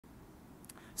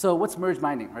So what's merge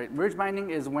mining, right? Merge mining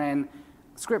is when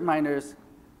script miners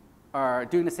are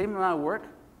doing the same amount of work,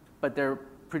 but they're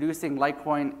producing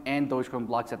Litecoin and Dogecoin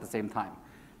blocks at the same time.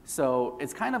 So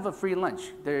it's kind of a free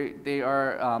lunch. They're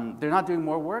not doing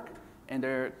more work, and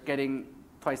they're getting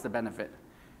twice the benefit.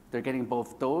 They're getting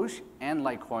both Doge and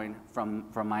Litecoin from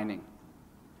mining.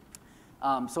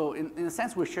 So in a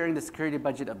sense, we're sharing the security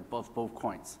budget of both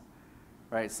coins,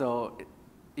 right? So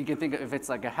you can think of if it's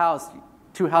like a house,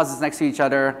 two houses next to each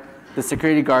other, the same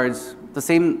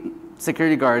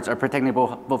security guards are protecting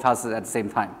both houses at the same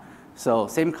time. So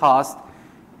same cost,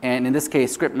 and in this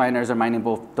case, script miners are mining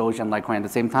both Doge and Litecoin at the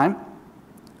same time,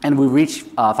 and we reach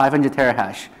 500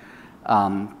 terahash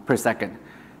per second.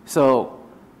 So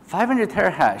 500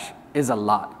 terahash is a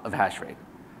lot of hash rate,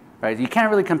 right? You can't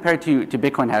really compare it to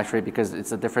Bitcoin hash rate because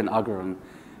it's a different algorithm.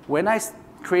 When I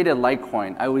created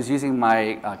Litecoin, I was using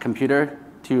my computer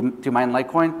to mine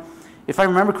Litecoin. If I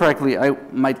remember correctly,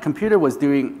 my computer was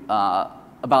doing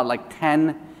about like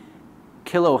 10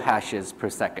 kilo hashes per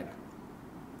second.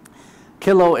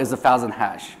 Kilo is 1,000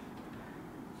 hash.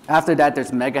 After that,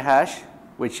 there's mega hash,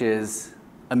 which is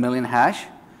 1,000,000 hash,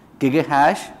 giga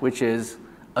hash, which is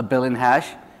 1 billion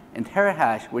hash, and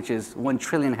terahash, which is 1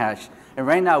 trillion hash. And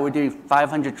right now, we're doing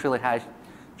 500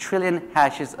 trillion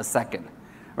hashes a second,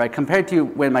 right? Compared to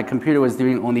when my computer was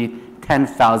doing only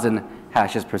 10,000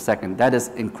 hashes per second. That is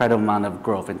incredible amount of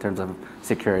growth in terms of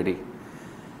security.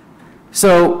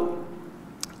 So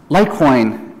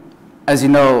Litecoin, as you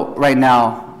know, right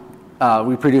now,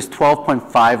 we produce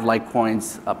 12.5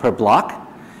 Litecoins per block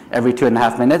every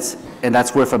 2.5 minutes, and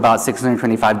that's worth about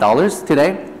 $625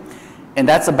 today. And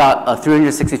that's about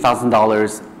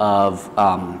 $360,000 of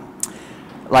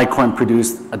Litecoin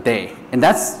produced a day. And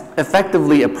that's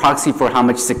effectively a proxy for how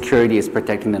much security is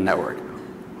protecting the network.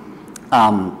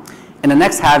 And the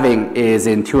next halving is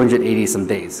in 280 some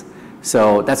days.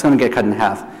 So that's going to get cut in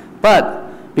half. But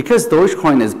because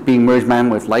Dogecoin is being merge mined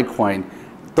with Litecoin,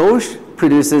 Doge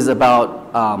produces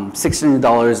about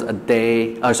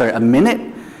 $600 a minute,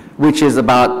 which is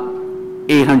about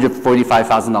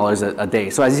 $845,000 a day.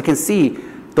 So as you can see,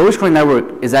 Dogecoin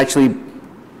network is actually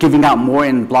giving out more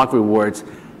in block rewards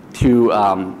to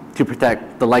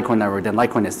protect the Litecoin network than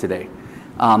Litecoin is today.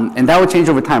 And that will change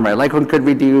over time, right? Litecoin could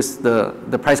reduce, the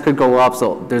price could go up,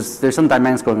 so there's some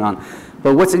dynamics going on.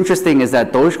 But what's interesting is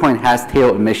that Dogecoin has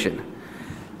tail emission.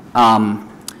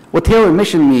 What tail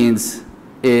emission means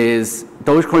is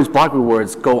Dogecoin's block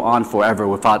rewards go on forever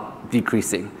without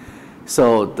decreasing.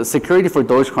 So the security for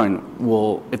Dogecoin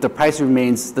will, if the price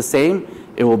remains the same,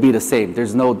 it will be the same.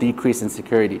 There's no decrease in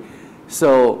security.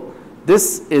 So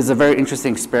this is a very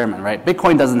interesting experiment, right?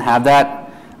 Bitcoin doesn't have that.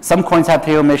 Some coins have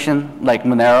tail emission, like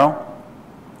Monero.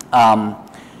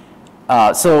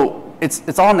 So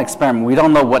it's all an experiment. We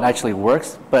don't know what actually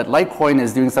works, but Litecoin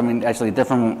is doing something actually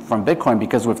different from Bitcoin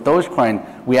because with Dogecoin,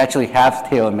 we actually have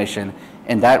tail emission,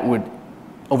 and that would,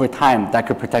 over time, that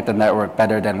could protect the network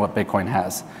better than what Bitcoin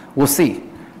has. We'll see,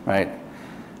 right?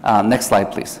 Next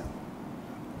slide, please.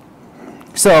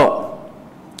 So,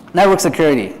 network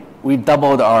security. We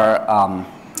doubled our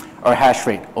hash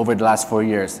rate over the last 4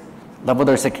 years. Doubled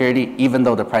our security even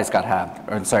though the price got halved,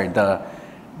 or sorry, the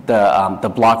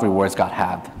block rewards got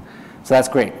halved. So that's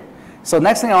great. So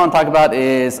next thing I want to talk about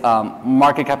is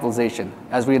market capitalization.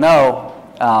 As we know,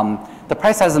 the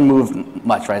price hasn't moved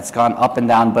much, right? It's gone up and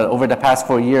down, but over the past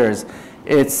 4 years,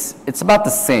 it's about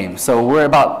the same. So we're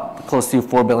about close to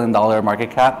 $4 billion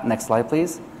market cap. Next slide,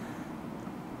 please.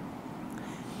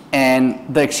 And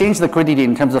the exchange liquidity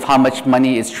in terms of how much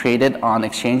money is traded on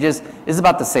exchanges is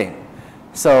about the same.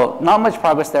 So not much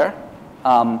progress there.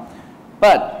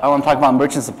 But I want to talk about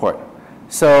merchant support.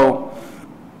 So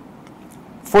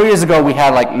 4 years ago, we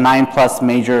had like 9+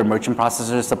 major merchant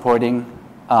processors supporting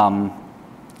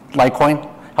Litecoin,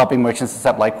 helping merchants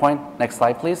accept Litecoin. Next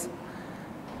slide, please.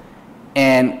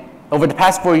 And over the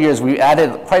past 4 years, we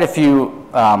added quite a few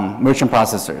merchant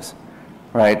processors,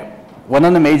 right? One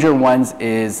of the major ones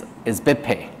is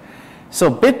BitPay. So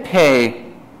BitPay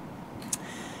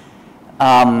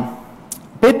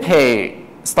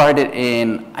started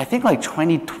in, I think, like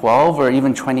 2012 or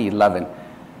even 2011.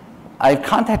 I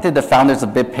contacted the founders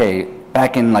of BitPay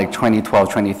back in like 2012,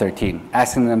 2013,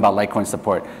 asking them about Litecoin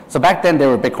support. So back then they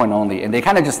were Bitcoin only, and they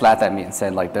kind of just laughed at me and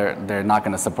said like they're not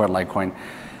going to support Litecoin.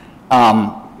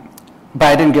 But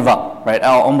I didn't give up, right?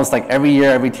 Almost like every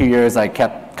year, every 2 years, I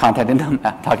kept contacting them,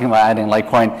 talking about adding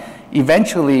Litecoin.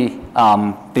 Eventually,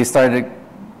 they started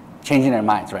changing their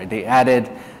minds, right? They added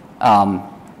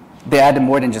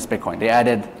more than just Bitcoin. They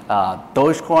added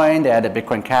Dogecoin, they added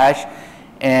Bitcoin Cash,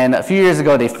 and a few years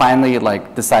ago, they finally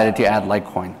like decided to add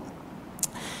Litecoin.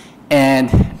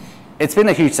 And it's been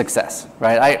a huge success,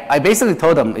 right? I basically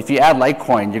told them, if you add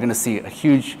Litecoin, you're going to see a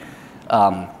huge,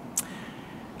 a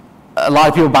lot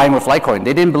of people buying with Litecoin.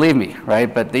 They didn't believe me,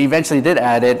 right? But they eventually did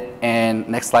add it. And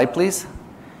next slide, please.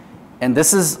 And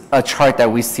this is a chart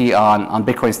that we see on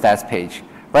Bitcoin stats page.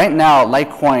 Right now,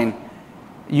 Litecoin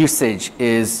usage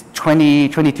is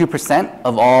 22%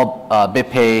 of all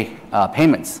BitPay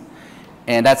payments.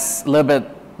 And that's a little bit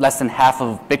less than half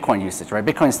of Bitcoin usage, right?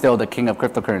 Bitcoin is still the king of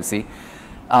cryptocurrency.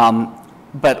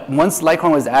 But once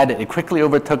Litecoin was added, it quickly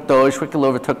overtook Doge, quickly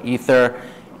overtook Ether,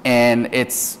 and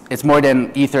it's more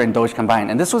than Ether and Doge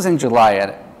combined. And this was in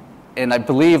July, and I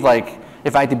believe, like,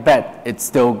 if I had to bet, it's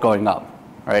still going up,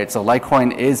 right? So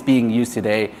Litecoin is being used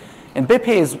today. And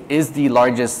BitPay is the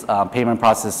largest payment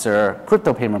processor,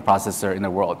 crypto payment processor in the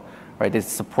world, right? They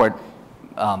support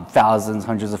thousands,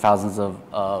 hundreds of thousands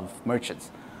of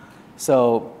merchants.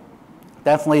 So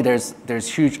definitely there's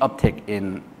huge uptick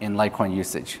in Litecoin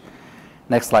usage.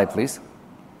 Next slide, please.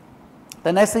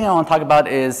 The next thing I want to talk about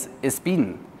is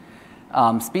Speedin.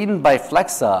 Speedin by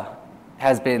Flexa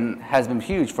has been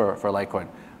huge for Litecoin.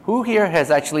 Who here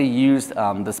has actually used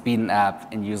the Speedin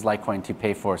app and used Litecoin to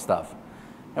pay for stuff?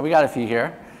 And we got a few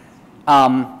here.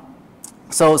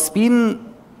 So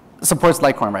Speedin supports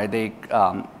Litecoin, right?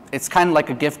 It's kind of like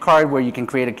a gift card where you can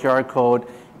create a QR code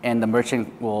and the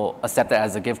merchant will accept it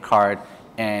as a gift card,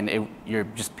 and you're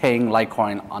just paying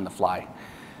Litecoin on the fly.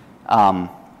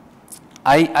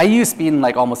 I use Speedin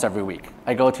like almost every week.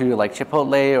 I go to like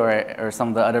Chipotle or some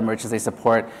of the other merchants they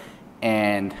support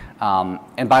and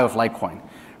buy with Litecoin.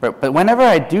 But whenever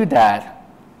I do that,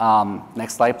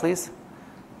 next slide, please.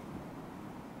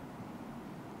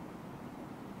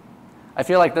 I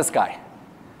feel like this guy,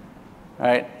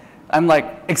 right? I'm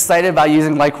like excited about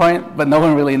using Litecoin, but no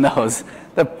one really knows.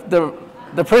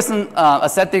 The person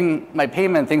accepting my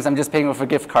payment thinks I'm just paying with a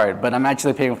gift card, but I'm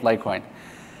actually paying with Litecoin.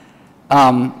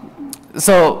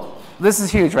 So this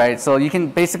is huge, right? So you can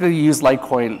basically use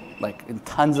Litecoin like in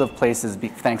tons of places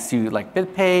thanks to like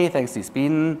BitPay, thanks to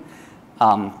Speedin.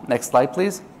 Next slide,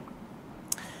 please.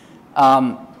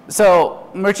 So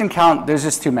merchant count, there's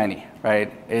just too many,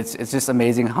 right? It's just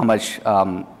amazing how much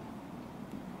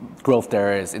growth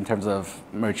there is in terms of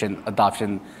merchant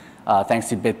adoption thanks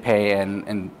to BitPay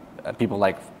and people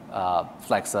like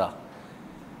Flexa.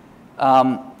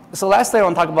 So lastly, I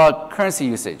want to talk about currency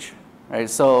usage, right?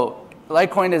 So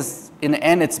Litecoin is, in the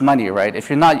end, it's money, right?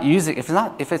 If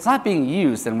it's not being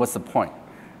used, then what's the point,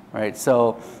 right?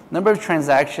 So number of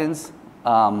transactions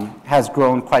has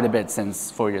grown quite a bit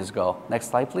since 4 years ago. Next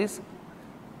slide, please.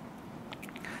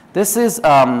 This is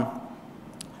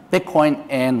Bitcoin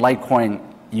and Litecoin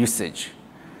usage,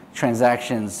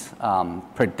 transactions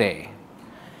per day.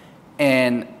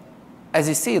 And as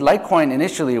you see, Litecoin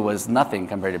initially was nothing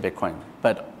compared to Bitcoin.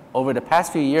 But over the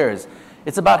past few years,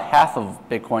 it's about half of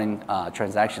Bitcoin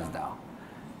transactions now.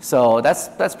 So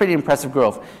that's pretty impressive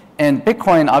growth. And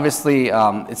Bitcoin, obviously,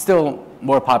 it's still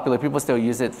more popular. People still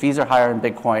use it. Fees are higher in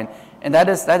Bitcoin. And that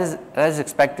is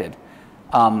expected.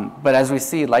 But as we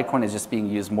see, Litecoin is just being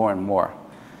used more and more.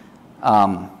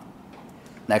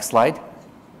 Next slide.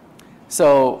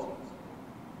 So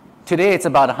today, it's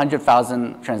about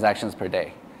 100,000 transactions per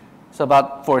day. So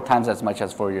about 4 times as much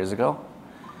as 4 years ago.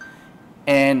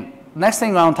 And next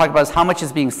thing I want to talk about is how much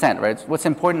is being sent, right? What's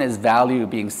important is value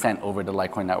being sent over the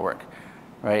Litecoin network,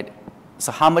 right?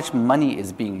 So how much money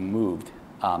is being moved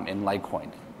in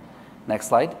Litecoin? Next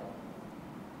slide.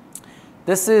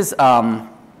 This is a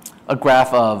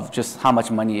graph of just how much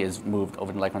money is moved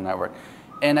over the Litecoin network.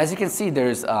 And as you can see,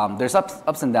 there's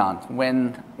ups and downs.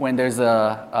 When there's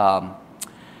a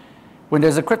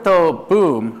crypto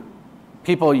boom,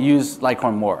 people use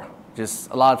Litecoin more. Just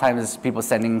a lot of times, people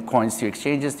sending coins to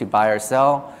exchanges to buy or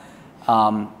sell.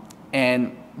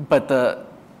 But the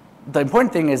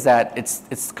important thing is that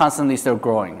it's constantly still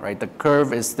growing, right? The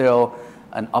curve is still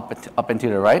an up and to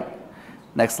the right.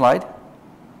 Next slide.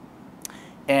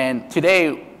 And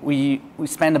today we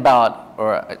spend about,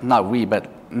 or not we, but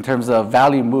in terms of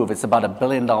value move, it's about $1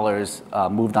 billion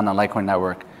moved on the Litecoin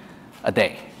network a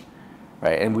day,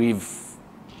 right? And we've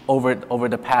over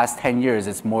the past 10 years,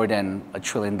 it's more than $1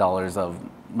 trillion of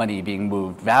money being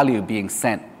moved, value being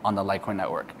sent on the Litecoin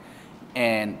network.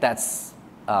 And that's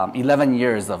 11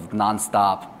 years of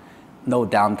nonstop, no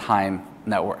downtime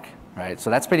network, right? So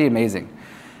that's pretty amazing.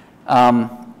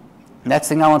 Next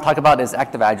thing I want to talk about is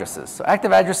active addresses. So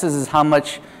active addresses is how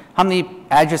many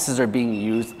addresses are being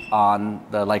used on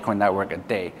the Litecoin network a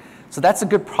day. So that's a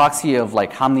good proxy of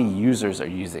like how many users are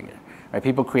using it. Right?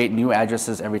 People create new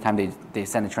addresses every time they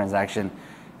send a transaction.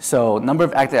 So number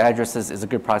of active addresses is a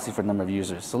good proxy for number of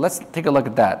users. So let's take a look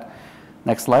at that.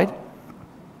 Next slide.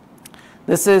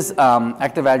 This is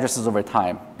active addresses over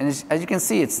time. And as you can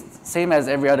see, it's the same as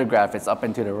every other graph. It's up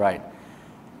and to the right.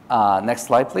 Next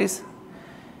slide, please.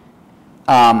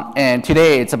 And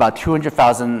today, it's about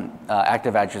 200,000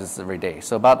 active addresses every day.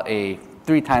 So about a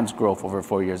 3 times growth over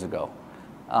 4 years ago.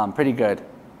 Pretty good.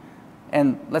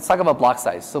 And let's talk about block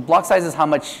size. So block size is how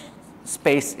much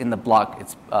space in the block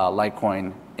it's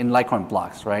Litecoin, in Litecoin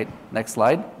blocks, right? Next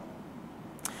slide.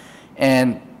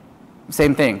 And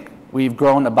same thing. We've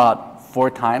grown about 4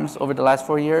 times over the last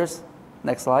 4 years.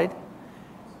 Next slide.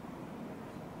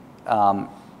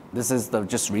 This is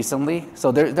just recently.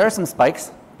 So there are some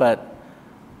spikes, but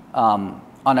on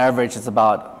average, it's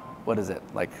about, what is it?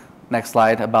 Like, next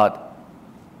slide, about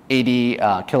 80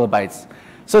 kilobytes.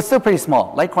 So it's still pretty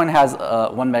small. Litecoin has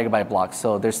 1 megabyte block,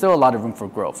 so there's still a lot of room for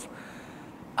growth.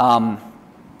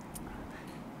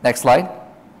 Next slide.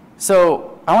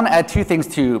 So I want to add 2 things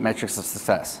to metrics of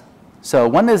success. So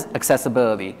one is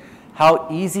accessibility, how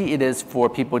easy it is for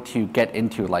people to get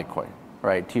into Litecoin,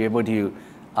 right? To be able to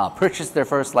purchase their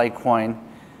first Litecoin,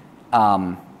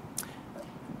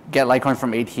 get Litecoin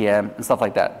from ATM, and stuff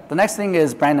like that. The next thing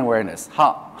is brand awareness.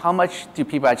 How much do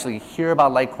people actually hear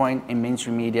about Litecoin in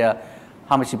mainstream media?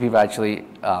 How much do people actually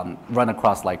run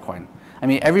across Litecoin? I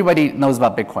mean, everybody knows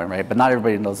about Bitcoin, right? But not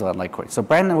everybody knows about Litecoin. So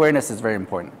brand awareness is very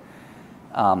important.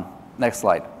 Next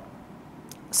slide.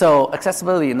 So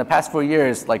accessibility, in the past 4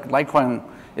 years, like Litecoin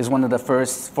is one of the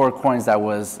first 4 coins that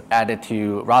was added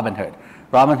to Robinhood.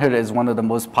 Robinhood is one of the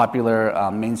most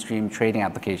popular mainstream trading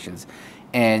applications.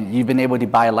 And you've been able to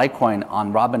buy Litecoin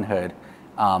on Robinhood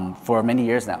for many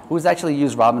years now. Who's actually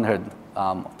used Robinhood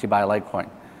to buy Litecoin?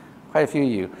 Quite a few of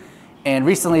you. And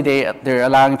recently, they're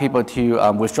allowing people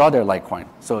to withdraw their Litecoin.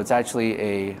 So it's actually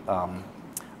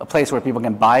a place where people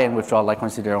can buy and withdraw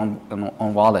Litecoins to their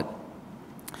own wallet.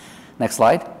 Next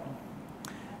slide.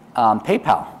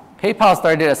 PayPal. PayPal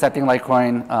started accepting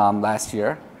Litecoin last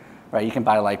year, right? You can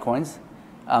buy Litecoins.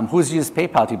 Who's used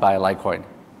PayPal to buy a Litecoin?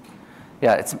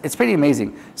 Yeah, it's pretty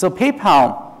amazing. So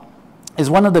PayPal is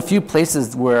one of the few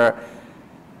places where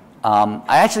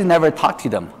I actually never talked to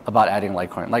them about adding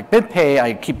Litecoin. Like BitPay,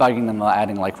 I keep bugging them about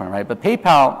adding Litecoin, right? But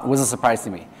PayPal was a surprise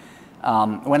to me.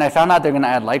 When I found out they're going to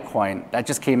add Litecoin, that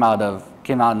just came out of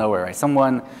nowhere, right?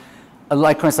 A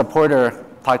Litecoin supporter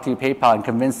talked to PayPal and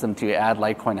convinced them to add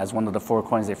Litecoin as one of the 4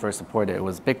 coins they first supported. It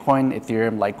was Bitcoin,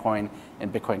 Ethereum, Litecoin,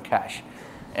 and Bitcoin Cash.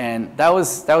 And that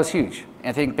was huge. And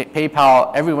I think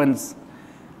PayPal, everyone's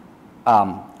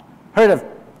heard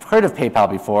of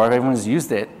PayPal before. Everyone's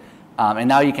used it. And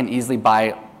now you can easily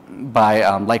buy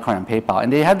Litecoin on PayPal.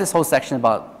 And they have this whole section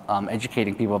about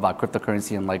educating people about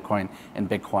cryptocurrency and Litecoin and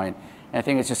Bitcoin. And I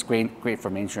think it's just great for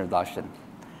mainstream adoption.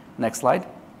 Next slide.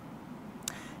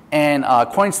 And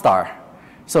Coinstar.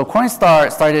 So Coinstar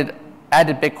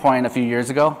added Bitcoin a few years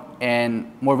ago.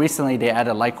 And more recently, they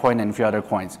added Litecoin and a few other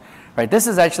coins. Right, this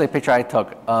is actually a picture I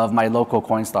took of my local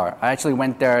Coinstar. I actually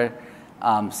went there,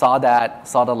 saw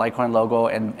the Litecoin logo,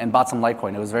 and bought some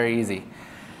Litecoin. It was very easy.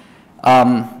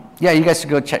 Yeah, you guys should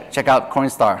go check out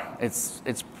Coinstar. It's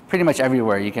pretty much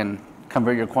everywhere. You can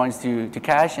convert your coins to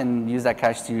cash and use that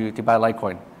cash to buy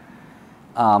Litecoin.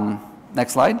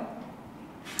 Next slide.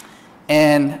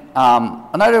 And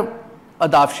another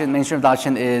mainstream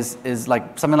adoption is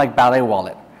like something like Ballet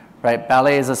Wallet, right?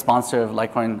 Ballet is a sponsor of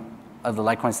the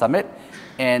Litecoin Summit,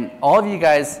 and all of you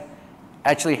guys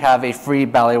actually have a free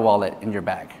Ballet Wallet in your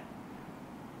bag,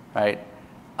 right?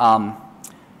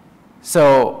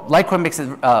 So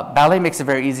Ballet makes it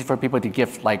very easy for people to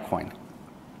gift Litecoin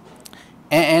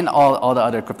and all the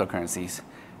other cryptocurrencies.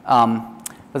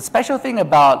 The special thing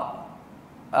about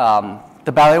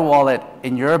the Ballet Wallet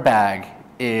in your bag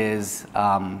is,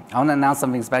 I want to announce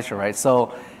something special, right?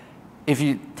 So if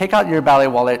you take out your Ballet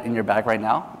Wallet in your bag right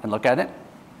now and look at it,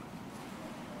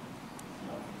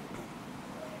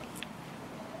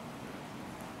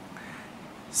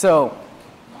 so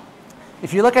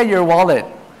if you look at your wallet,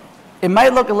 it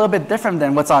might look a little bit different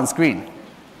than what's on screen.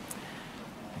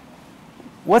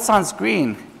 What's on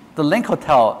screen, the Link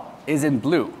Hotel, is in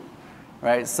blue,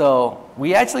 right? So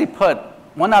we actually put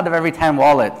 1 out of every 10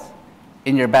 wallets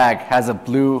in your bag has a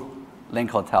blue Link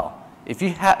Hotel. If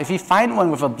you find one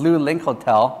with a blue Link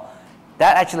Hotel,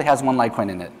 that actually has 1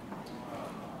 Litecoin in it.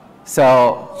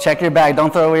 So check your bag.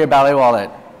 Don't throw away your Ballet Wallet.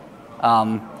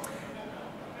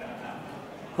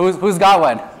 Who's got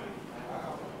one?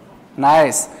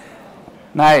 Nice.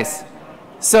 Nice.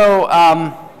 So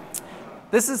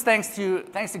this is thanks to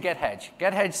GetHedge.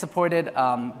 GetHedge supported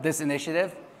this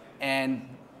initiative and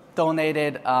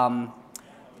donated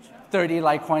 30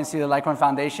 Litecoins to the Litecoin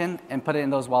Foundation and put it in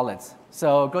those wallets.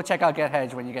 So go check out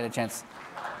GetHedge when you get a chance.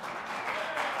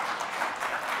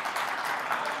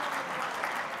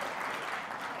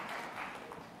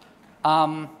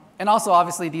 And also,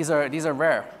 obviously, these are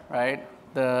rare, right?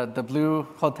 The blue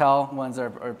hotel ones are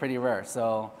pretty rare,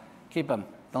 so keep them.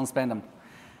 Don't spend them.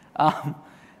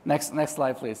 Next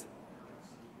slide, please.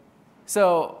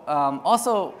 So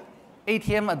also,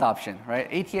 ATM adoption, right?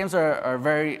 ATMs are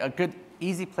a good,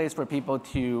 easy place for people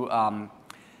to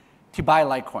buy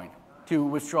Litecoin, to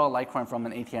withdraw Litecoin from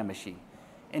an ATM machine.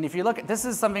 And if you look, this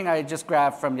is something I just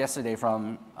grabbed from yesterday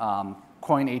from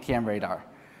Coin ATM Radar.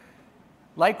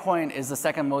 Litecoin is the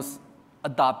second most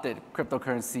adopted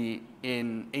cryptocurrency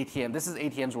in ATM. This is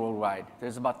ATMs worldwide.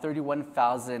 There's about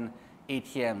 31,000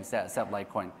 ATMs that accept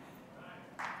Litecoin.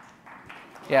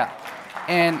 Yeah,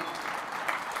 and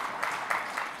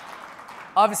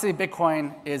obviously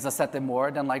Bitcoin is accepted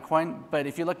more than Litecoin, but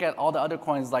if you look at all the other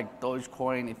coins like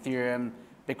Dogecoin, Ethereum,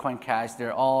 Bitcoin Cash,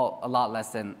 they're all a lot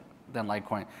less than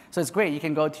Litecoin. So it's great. You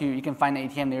can find an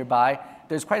ATM nearby.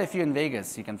 There's quite a few in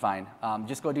Vegas you can find.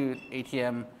 Just go to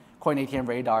Coin ATM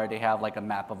Radar. They have like a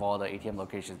map of all the ATM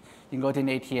locations. You can go to an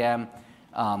ATM,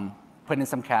 put in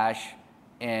some cash,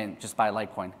 and just buy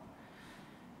Litecoin.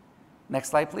 Next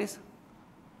slide, please.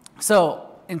 So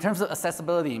in terms of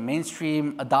accessibility,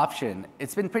 mainstream adoption,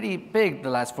 it's been pretty big the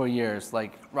last 4 years.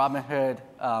 Like Robinhood,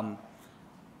 I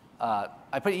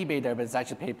put eBay there, but it's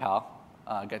actually PayPal.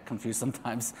 I get confused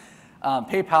sometimes.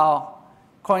 PayPal,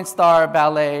 Coinstar,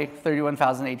 Ballet,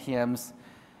 31,000 ATMs.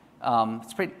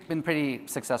 It's been pretty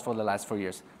successful the last 4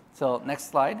 years. So next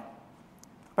slide.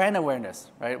 Brand awareness,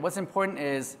 right? What's important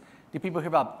is, do people hear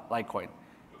about Litecoin?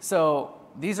 So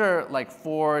these are like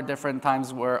 4 different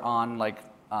times we're on like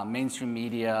mainstream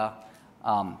media,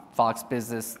 Fox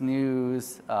Business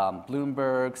News,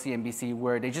 Bloomberg, CNBC,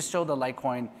 where they just show the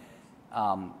Litecoin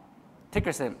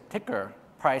ticker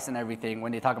price and everything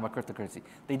when they talk about cryptocurrency.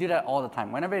 They do that all the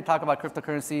time. Whenever they talk about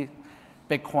cryptocurrency,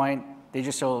 Bitcoin, they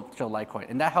just show Litecoin.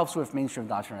 And that helps with mainstream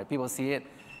adoption, right? People see it.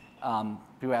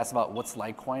 People ask about what's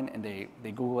Litecoin, and they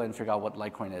Google it and figure out what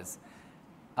Litecoin is.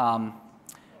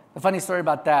 A funny story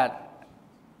about that,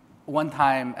 one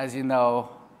time, as you know,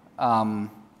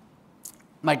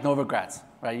 Mike Novogratz,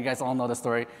 right? You guys all know the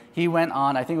story. He went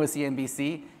on, I think it was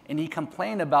CNBC, and he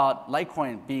complained about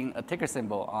Litecoin being a ticker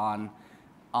symbol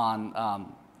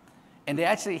and he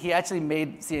actually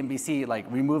made CNBC like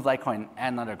remove Litecoin,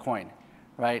 add another coin,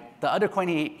 right? The other coin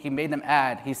he made them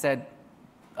add, he said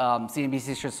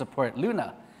CNBC should support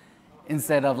Luna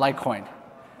instead of Litecoin,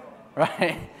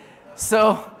 right?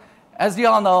 So as you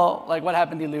all know, like what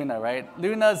happened to Luna, right?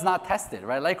 Luna is not tested,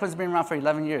 right? Litecoin's been around for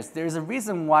 11 years. There's a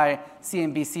reason why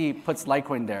CNBC puts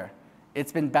Litecoin there.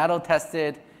 It's been battle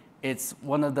tested. It's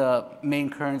one of the main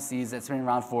currencies that's been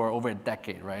around for over a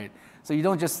decade, right? So you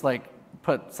don't just like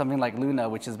put something like Luna,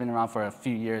 which has been around for a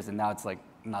few years, and now it's like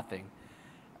nothing,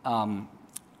 on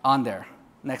there.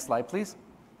 Next slide, please.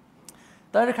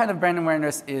 The other kind of brand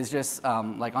awareness is just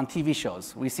like on TV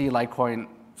shows. We see Litecoin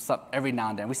every now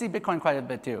and then. We see Bitcoin quite a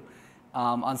bit too.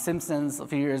 On Simpsons a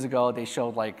few years ago, they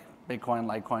showed like Bitcoin,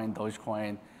 Litecoin,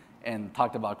 Dogecoin, and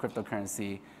talked about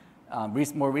cryptocurrency.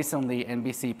 More recently,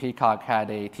 NBC Peacock had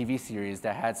a TV series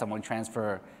that had someone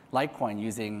transfer Litecoin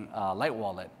using Light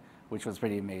Wallet, which was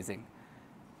pretty amazing.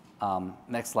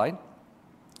 Next slide.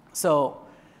 So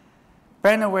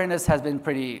brand awareness has been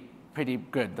pretty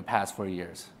good the past 4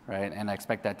 years, right? And I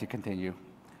expect that to continue.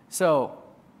 So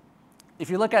if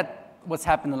you look at what's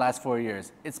happened in the last 4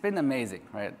 years, it's been amazing,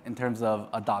 right, in terms of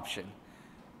adoption.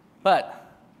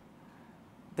 But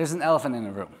there's an elephant in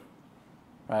the room,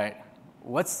 right?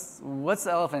 What's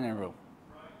the elephant in the room?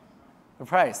 The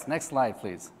price. Next slide,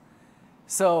 please.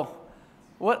 So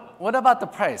what about the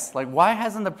price? Like, why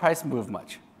hasn't the price moved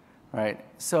much, right?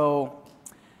 So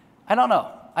I don't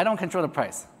know. I don't control the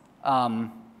price.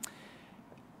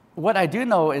 What I do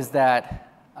know is that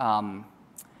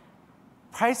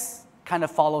price kind of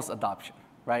follows adoption,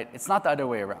 right? It's not the other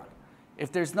way around.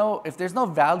 If there's no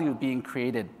value being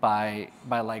created by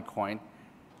Litecoin,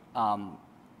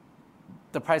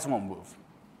 the price won't move.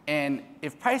 And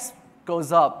if price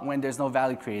goes up when there's no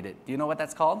value created, do you know what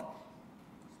that's called?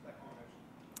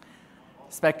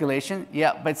 Speculation,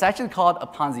 yeah, but it's actually called a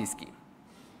Ponzi scheme,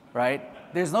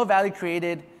 right? There's no value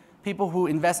created. People who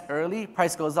invest early,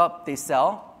 price goes up, they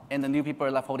sell, and the new people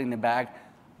are left holding the bag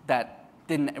that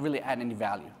didn't really add any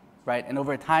value, right? And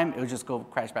over time, it will just go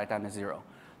crash back down to zero.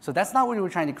 So that's not what we were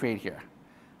trying to create here.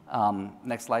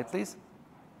 Next slide, please.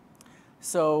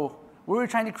 So what we're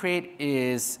trying to create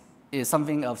is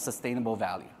something of sustainable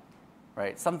value,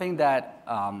 right? Something that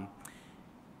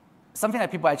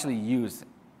people actually use,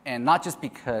 and not just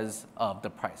because of the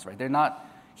price, right? They're not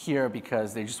here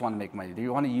because they just want to make money. They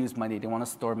want to use money. They want to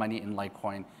store money in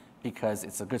Litecoin because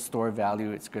it's a good store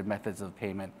value, it's good methods of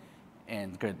payment,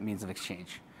 and good means of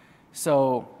exchange.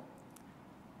 So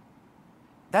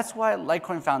that's why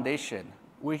Litecoin Foundation,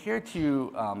 we're here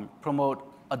to promote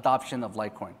adoption of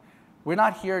Litecoin. We're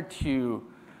not here to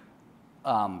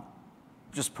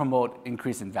just promote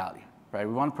increase in value, right?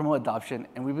 We want to promote adoption,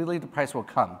 and we believe the price will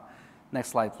come. Next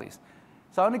slide, please.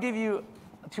 So I'm going to give you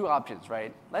two options,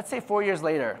 right? Let's say 4 years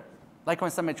later,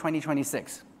 Litecoin Summit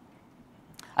 2026.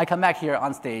 I come back here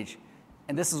on stage,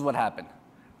 and this is what happened.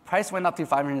 Price went up to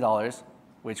 $500,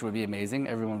 which would be amazing.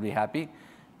 Everyone would be happy.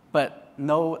 But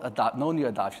no new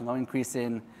adoption, no increase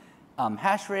in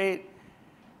hash rate,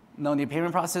 no new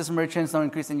payment process merchants, no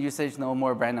increase in usage, no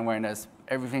more brand awareness.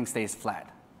 Everything stays flat,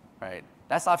 right?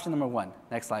 That's option number one.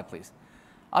 Next slide, please.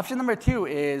 Option number two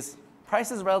is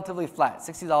price is relatively flat,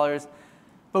 $60,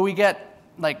 but we get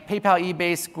like PayPal,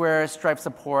 eBay, Square, Stripe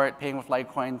support, paying with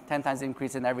Litecoin, 10 times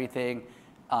increase in everything.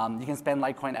 You can spend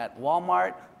Litecoin at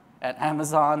Walmart, at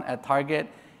Amazon, at Target,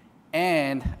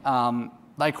 and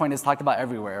Litecoin is talked about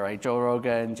everywhere, right? Joe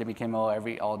Rogan, Jimmy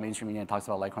Kimmel, all mainstream media talks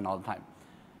about Litecoin all the time.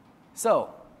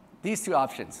 So these two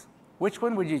options, which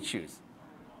one would you choose?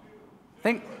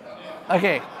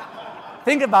 Okay,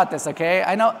 think about this, okay?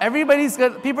 I know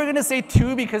people are gonna say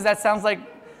two because that sounds like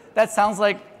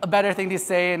a better thing to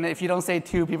say, and if you don't say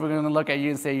two, people are gonna look at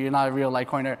you and say you're not a real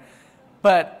Litecoiner.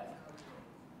 But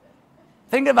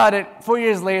think about it 4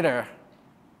 years later,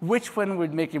 which one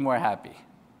would make you more happy?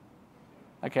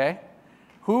 Okay?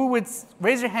 Who would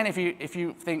raise your hand if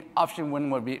you think option one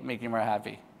would make you more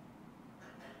happy?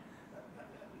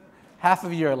 Half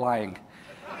of you are lying.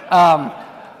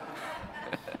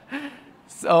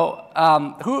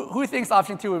 Who thinks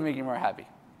option two would make you more happy?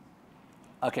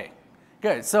 Okay,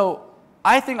 good. So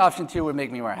I think option two would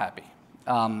make me more happy.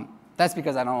 That's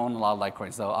because I don't own a lot of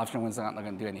Litecoin, so option one's not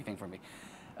going to do anything for me.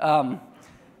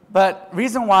 But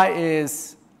reason why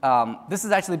is this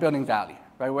is actually building value,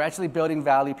 right? We're actually building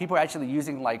value. People are actually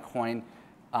using Litecoin,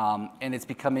 and it's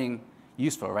becoming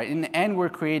useful, right? In the end, we're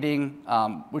trying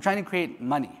to create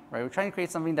money, right? We're trying to create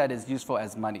something that is useful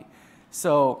as money.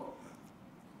 So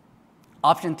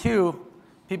option two,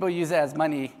 people use it as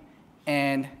money,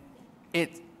 and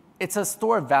it's a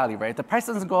store of value, right? If the price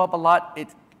doesn't go up a lot,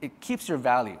 it keeps your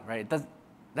value, right?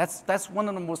 That's one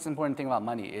of the most important things about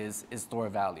money is store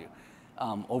of value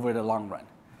over the long run,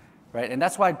 right? And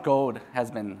that's why gold has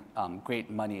been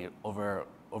great money over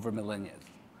millennia.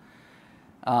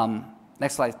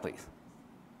 Next slide, please.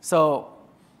 So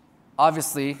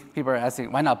obviously, people are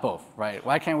asking, why not both, right?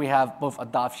 Why can't we have both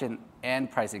adoption and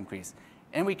price increase?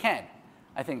 And we can,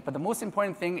 I think. But the most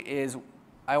important thing is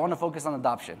I want to focus on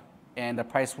adoption, and the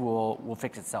price will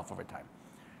fix itself over time,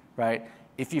 right?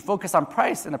 If you focus on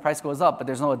price and the price goes up, but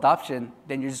there's no adoption,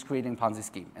 then you're just creating a Ponzi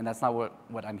scheme, and that's not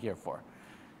what I'm here for.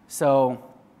 So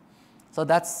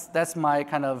that's my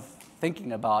kind of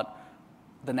thinking about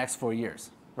the next 4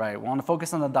 years, right? We want to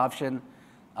focus on adoption,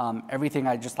 everything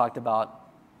I just talked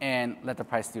about, and let the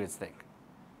price do its thing.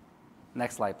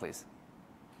 Next slide, please.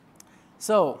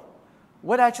 So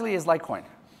what actually is Litecoin,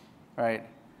 right?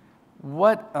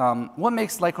 What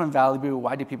makes Litecoin valuable?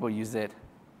 Why do people use it?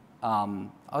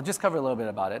 I'll just cover a little bit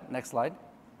about it. Next slide.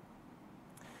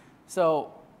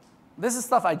 So this is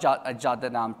stuff I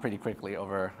jotted down pretty quickly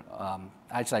over.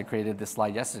 Actually, I created this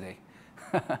slide yesterday.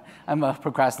 I'm a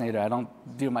procrastinator. I don't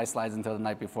do my slides until the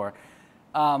night before.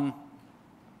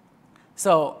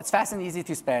 So it's fast and easy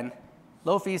to spend,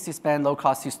 low fees to spend, low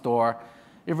cost to store,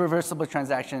 irreversible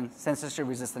transactions,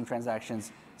 censorship-resistant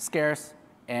transactions, scarce,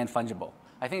 and fungible.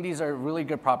 I think these are really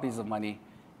good properties of money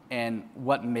and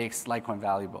what makes Litecoin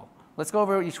valuable. Let's go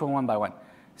over each one by one.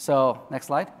 So next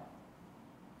slide.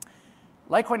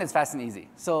 Litecoin is fast and easy.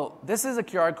 So this is a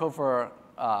QR code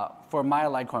for my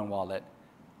Litecoin wallet.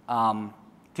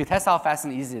 To test how fast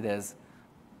and easy it is,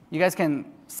 you guys can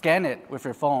scan it with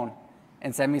your phone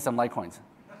and send me some Litecoins.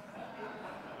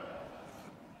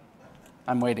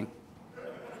 I'm waiting.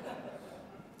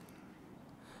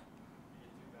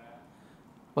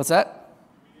 What's that?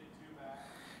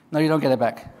 No, you don't get it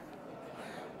back.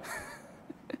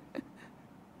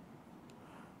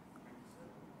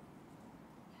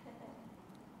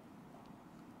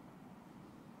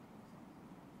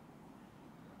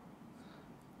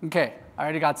 Okay, I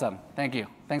already got some. Thank you.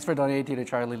 Thanks for donating to the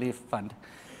Charlie Leaf Fund.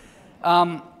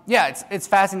 Yeah, it's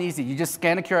fast and easy. You just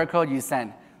scan a QR code, you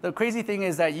send. The crazy thing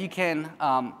is that you can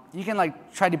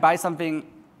like try to buy something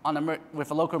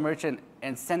with a local merchant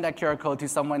and send that QR code to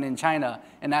someone in China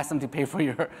and ask them to pay for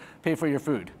your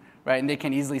food, right? And they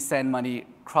can easily send money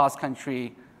cross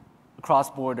country, across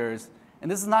borders.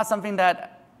 And this is not something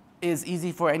that is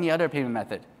easy for any other payment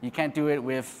method. You can't do it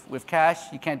with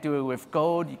cash. You can't do it with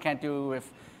gold. You can't do it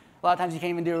with A lot of times you can't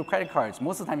even do it with credit cards.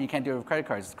 Most of the time you can't do it with credit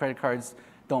cards. Credit cards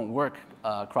don't work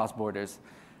cross borders.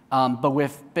 But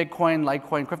with Bitcoin,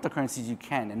 Litecoin, cryptocurrencies, you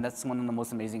can, and that's one of the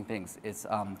most amazing things. It's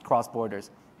cross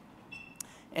borders.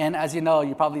 And as you know,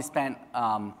 you probably spent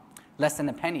less than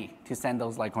a penny to send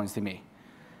those Litecoins to me.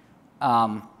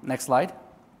 Next slide.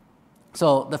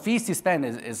 So the fees to spend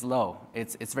is low.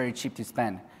 It's very cheap to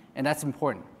spend, and that's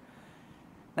important.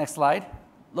 Next slide.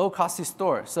 Low cost to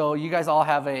store. So you guys all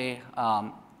have a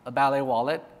Ballet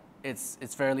wallet.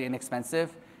 It's fairly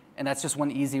inexpensive, and that's just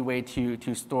one easy way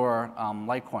to store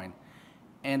Litecoin.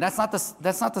 And that's not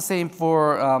the same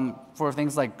for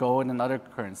things like gold and other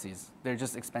currencies. They're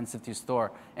just expensive to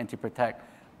store and to protect.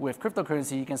 With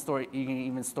cryptocurrency, you can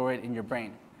even store it in your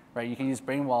brain, right? You can use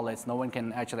brain wallets. No one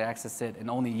can actually access it, and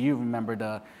only you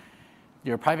remember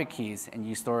your private keys, and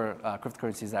you store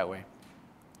cryptocurrencies that way.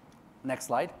 Next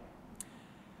slide.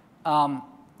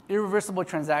 Irreversible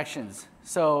transactions.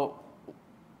 So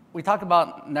we talk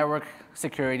about network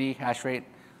security, hash rate.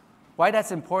 Why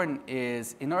that's important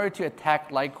is in order to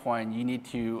attack Litecoin, you need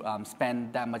to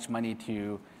spend that much money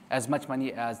as much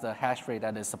money as the hash rate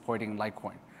that is supporting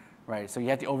Litecoin, right? So you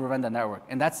have to overrun the network,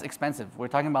 and that's expensive. We're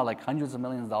talking about like hundreds of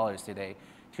millions of dollars today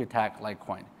to attack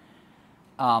Litecoin.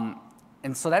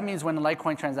 And so that means when the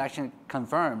Litecoin transaction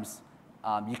confirms,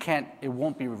 it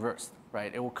won't be reversed,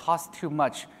 right? It will cost too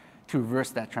much to reverse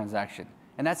that transaction.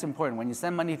 And that's important. When you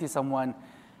send money to someone,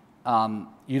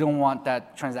 you don't want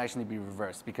that transaction to be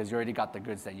reversed because you already got the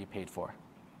goods that you paid for.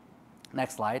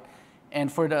 Next slide.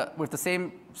 And with the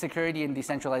same security and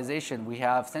decentralization, we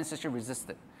have censorship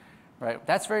resistant, right?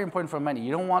 That's very important for money.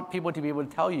 You don't want people to be able to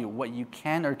tell you what you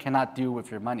can or cannot do with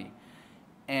your money.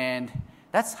 And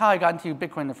that's how I got into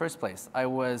Bitcoin in the first place. I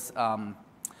was,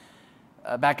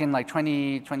 back in like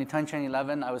 2010,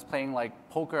 2011, I was playing like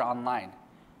poker online.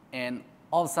 And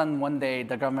all of a sudden, one day,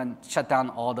 the government shut down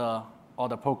all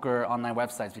the poker online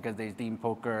websites because they deem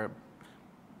poker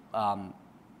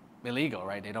illegal,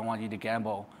 right? They don't want you to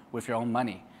gamble with your own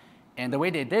money. And the way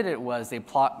they did it was they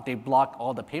blocked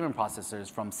all the payment processors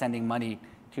from sending money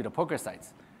to the poker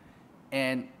sites.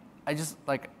 And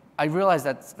I realized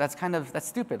that's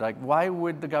stupid. Like, why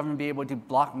would the government be able to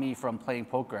block me from playing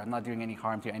poker? I'm not doing any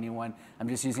harm to anyone. I'm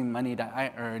just using money that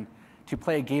I earn to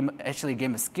play a game, actually a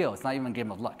game of skill. It's not even a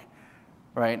game of luck,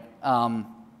 right?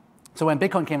 So when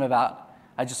Bitcoin came about,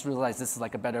 I just realized this is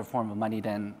like a better form of money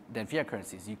than fiat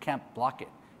currencies. You can't block it.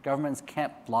 Governments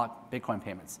can't block Bitcoin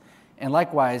payments. And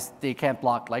likewise, they can't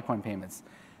block Litecoin payments.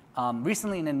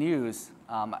 Recently in the news,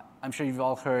 I'm sure you've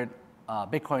all heard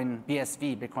Bitcoin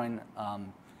BSV, Bitcoin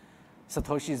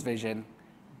Satoshi's vision,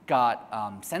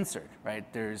 got censored,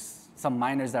 right? There's some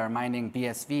miners that are mining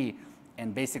BSV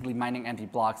and basically mining empty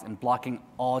blocks and blocking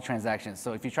all transactions.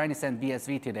 So if you're trying to send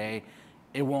BSV today,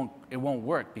 it won't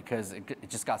work because it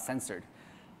just got censored.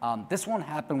 This won't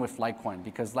happen with Litecoin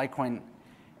because Litecoin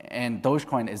and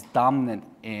Dogecoin is dominant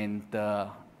in the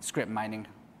script mining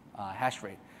hash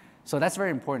rate. So that's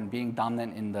very important, being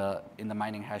dominant in the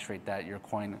mining hash rate that your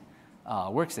coin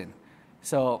works in.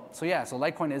 So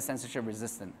Litecoin is censorship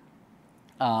resistant.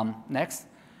 Next,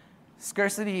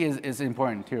 scarcity is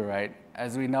important too, right?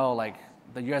 As we know, like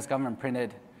the U.S. government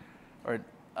printed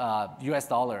U.S.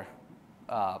 dollar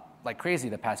like crazy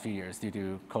the past few years due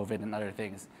to COVID and other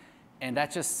things, and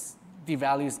that just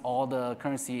devalues all the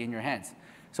currency in your hands.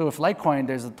 So with Litecoin,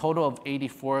 there's a total of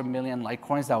 84 million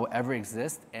Litecoins that will ever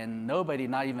exist, and nobody,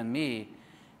 not even me,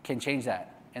 can change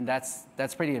that, and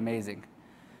that's pretty amazing.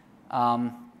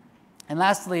 And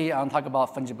lastly, I'll talk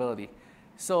about fungibility.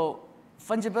 So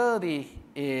fungibility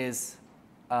is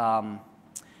the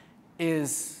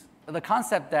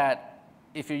concept that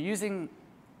if you're using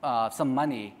some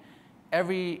money,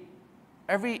 every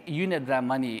unit of that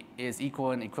money is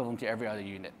equal and equivalent to every other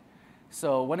unit.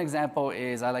 So one example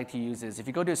I like to use is if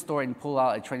you go to a store and pull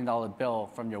out a $20 bill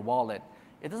from your wallet,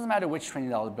 it doesn't matter which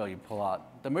 $20 bill you pull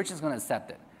out, the merchant's going to accept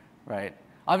it, right?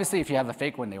 Obviously, if you have a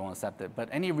fake one, they won't accept it. But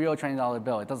any real $20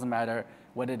 bill, it doesn't matter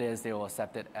what it is, they will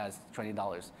accept it as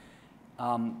 $20.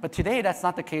 But today, that's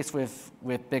not the case with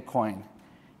Bitcoin.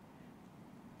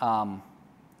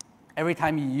 Every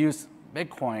time you use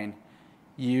Bitcoin,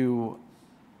 you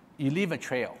leave a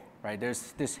trail, right?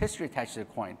 There's history attached to the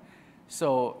coin.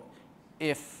 So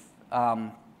if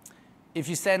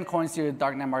you send coins to a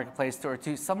darknet marketplace or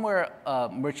to somewhere a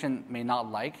merchant may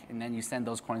not like, and then you send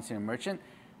those coins to a merchant,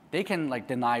 they can like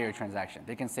deny your transaction.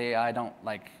 They can say, I don't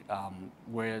like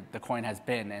where the coin has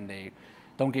been, and they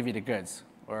don't give you the goods.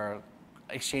 Or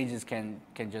exchanges can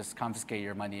just confiscate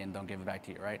your money and don't give it back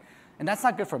to you, right? And that's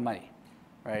not good for money,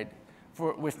 right?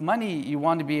 With money, you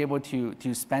want to be able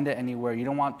to spend it anywhere. You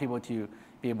don't want people to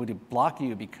be able to block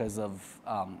you because of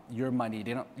your money.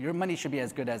 Your money should be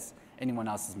as good as anyone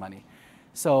else's money.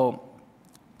 So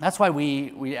that's why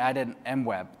we added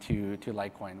MWeb to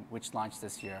Litecoin, which launched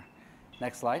this year.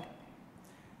 Next slide.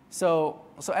 So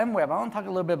MWeb, I want to talk a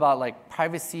little bit about like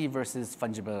privacy versus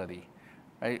fungibility.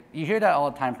 Right? You hear that all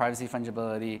the time, privacy,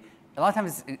 fungibility. A lot of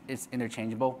times it's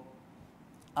interchangeable.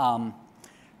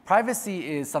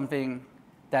 Privacy is something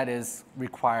that is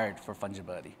required for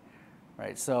fungibility.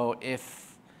 Right? So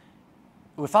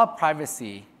without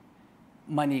privacy,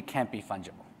 money can't be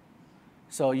fungible.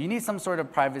 So you need some sort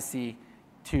of privacy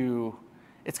to,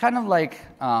 it's kind of like,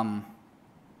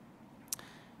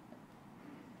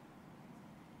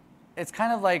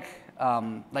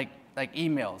 like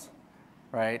emails,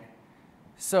 right?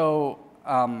 So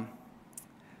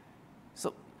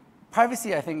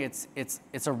privacy, I think it's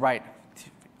a right.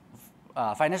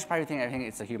 Financial privacy, I think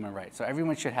it's a human right. So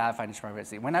everyone should have financial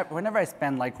privacy. Whenever I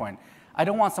spend Litecoin, I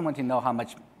don't want someone to know how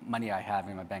much money I have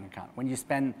in my bank account. When you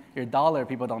spend your dollar,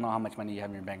 people don't know how much money you have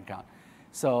in your bank account.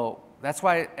 So that's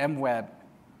why MWeb,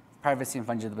 privacy and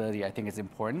fungibility, I think is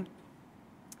important.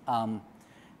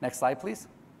 Next slide, please.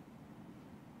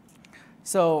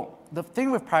 So the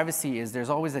thing with privacy is there's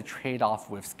always a trade-off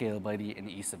with scalability and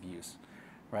ease of use,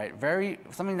 right?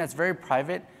 Something that's very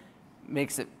private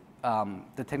makes it,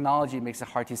 the technology makes it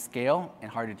hard to scale and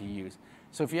harder to use.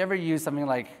 So if you ever use something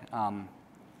like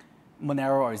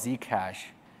Monero or Zcash,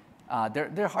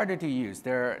 they're harder to use.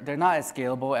 They're not as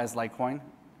scalable as Litecoin,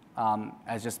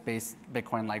 as just base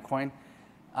Bitcoin Litecoin.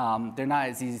 They're not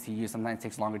as easy to use. Sometimes it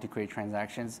takes longer to create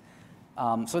transactions.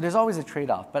 So there's always a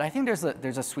trade-off. But I think there's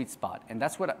a sweet spot, and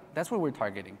that's what we're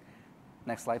targeting.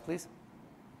 Next slide, please.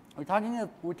 We're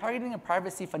targeting a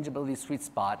privacy fungibility sweet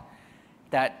spot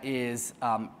that is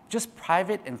just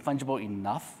private and fungible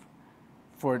enough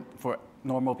for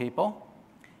normal people,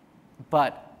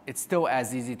 but it's still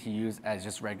as easy to use as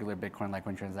just regular Bitcoin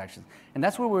Litecoin transactions. And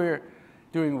that's what we're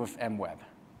doing with MWeb.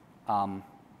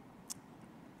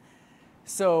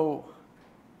 So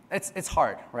it's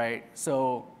hard, right?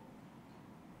 So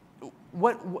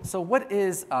what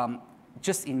is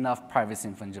just enough privacy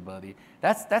and fungibility?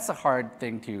 That's a hard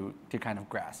thing to kind of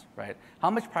grasp, right?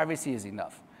 How much privacy is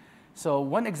enough? So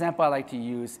one example I like to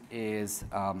use is,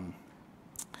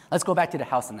 let's go back to the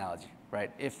house analogy,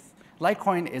 right? If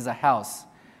Litecoin is a house,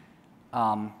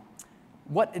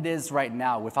 what it is right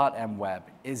now without MWeb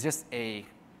is just a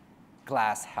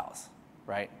glass house,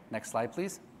 right? Next slide,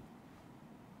 please.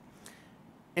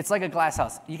 It's like a glass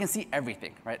house. You can see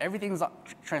everything, right? Everything's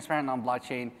transparent on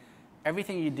blockchain.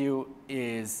 Everything you do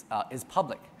is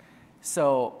public.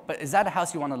 So, but is that a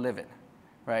house you want to live in,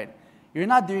 right? You're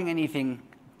not doing anything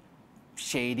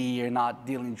shady. You're not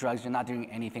dealing drugs. You're not doing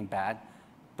anything bad.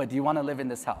 But do you want to live in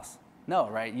this house? No,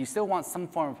 right? You still want some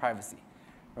form of privacy,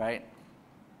 right?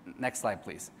 Next slide,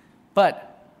 please.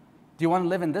 But do you want to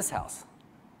live in this house,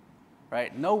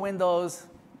 right? No windows,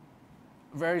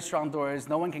 very strong doors.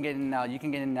 No one can get in and out. You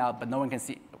can get in and out, but no one can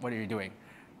see what you're doing,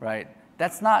 right?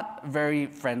 That's not very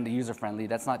friendly, user-friendly.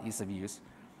 That's not ease of use,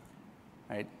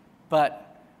 right?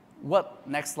 But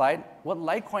next slide, what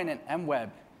Litecoin and MWeb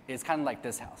is kind of like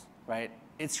this house, right?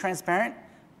 It's transparent,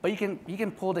 but you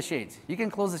can pull the shades. You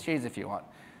can close the shades if you want.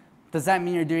 Does that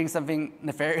mean you're doing something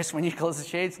nefarious when you close the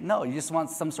shades? No, you just want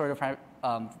some sort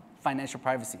of financial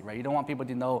privacy, right? You don't want people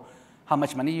to know how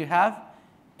much money you have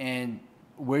and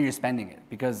where you're spending it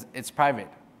because it's private.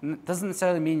 It doesn't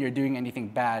necessarily mean you're doing anything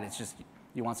bad. It's just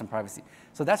you want some privacy.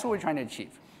 So that's what we're trying to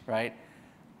achieve, right?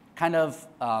 Kind of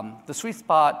the sweet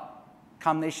spot,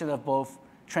 combination of both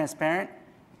transparent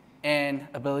and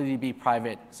ability to be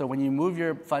private. So when you move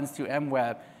your funds to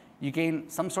MWeb, you gain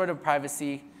some sort of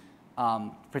privacy,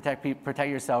 protect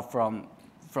yourself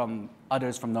from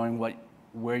others from knowing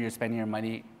where you're spending your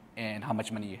money and how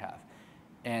much money you have.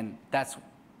 And that's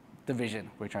the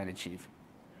vision we're trying to achieve.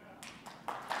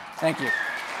 Thank you.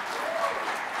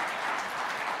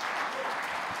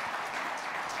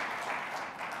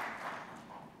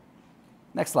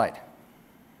 Next slide.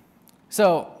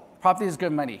 So property is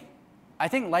good money. I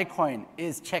think Litecoin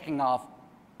is checking off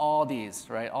all these,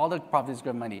 right? All the property is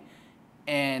good money.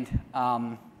 And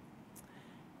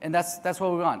that's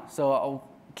what we want. So I'll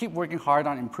keep working hard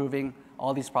on improving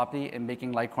all these property and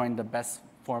making Litecoin the best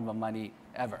form of money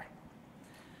ever.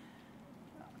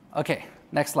 Okay,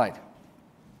 next slide.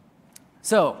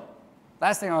 So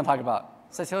last thing I want to talk about,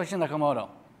 Satoshi Nakamoto.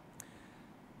 So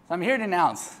I'm here to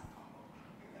announce.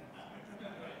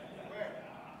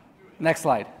 Next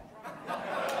slide.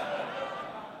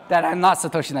 That I'm not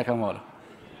Satoshi Nakamoto.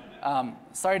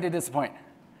 Sorry to disappoint.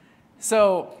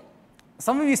 So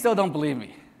some of you still don't believe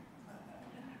me.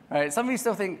 Right? Some of you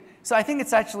still think So I think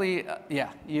it's actually,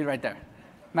 yeah, you right there.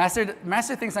 Master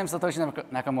thinks I'm Satoshi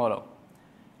Nakamoto.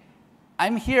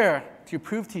 I'm here to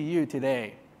prove to you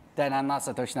today that I'm not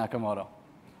Satoshi Nakamoto.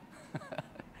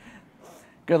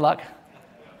 Good luck.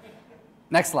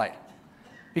 Next slide.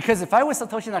 Because if I was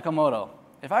Satoshi Nakamoto,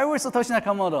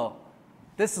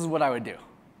 this is what I would do.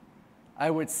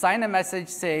 I would sign a message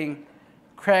saying,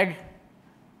 Craig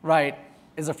Wright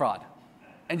is a fraud,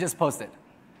 and just post it,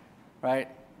 right?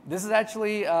 This is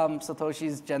actually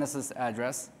Satoshi's Genesis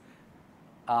address.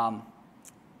 The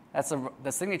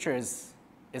signature is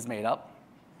made up.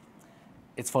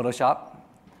 It's Photoshop.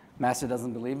 Master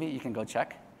doesn't believe me. You can go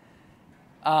check.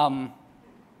 But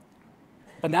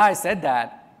now I said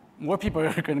that, more people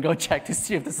are going to go check to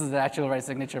see if this is the actual right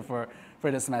signature for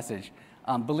this message.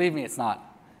 Believe me, it's not.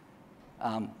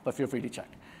 But feel free to check.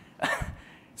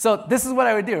 So this is what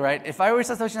I would do, right? If I were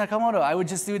Satoshi Nakamoto, I would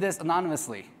just do this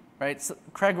anonymously, right? So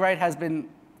Craig Wright has been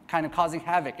kind of causing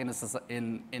havoc in the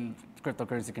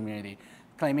cryptocurrency community,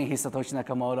 claiming he's Satoshi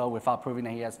Nakamoto without proving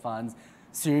that he has funds,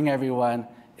 suing everyone.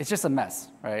 It's just a mess,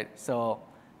 right? So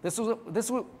this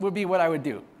would be what I would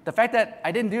do. The fact that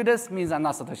I didn't do this means I'm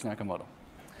not Satoshi Nakamoto.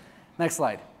 Next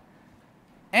slide.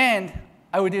 And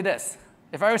I would do this.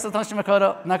 If I were Satoshi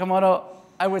Nakamoto,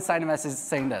 I would sign a message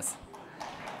saying this.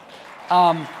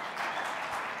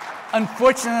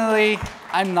 Unfortunately,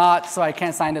 I'm not, so I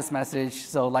can't sign this message,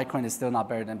 so Litecoin is still not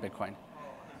better than Bitcoin,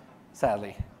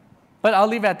 sadly. But I'll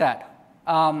leave it at that.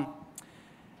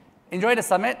 Enjoy the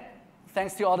summit.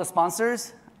 Thanks to all the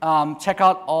sponsors. Check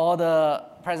out all the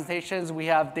presentations. We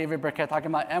have David Burkett talking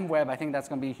about MWeb. I think that's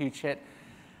going to be a huge hit.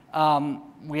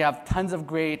 We have tons of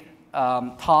great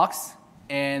talks,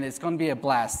 and it's going to be a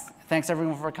blast. Thanks,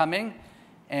 everyone, for coming,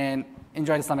 and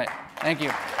enjoy the summit. Thank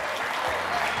you.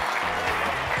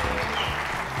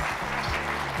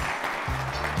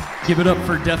 Give it up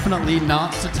for definitely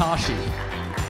not Satoshi.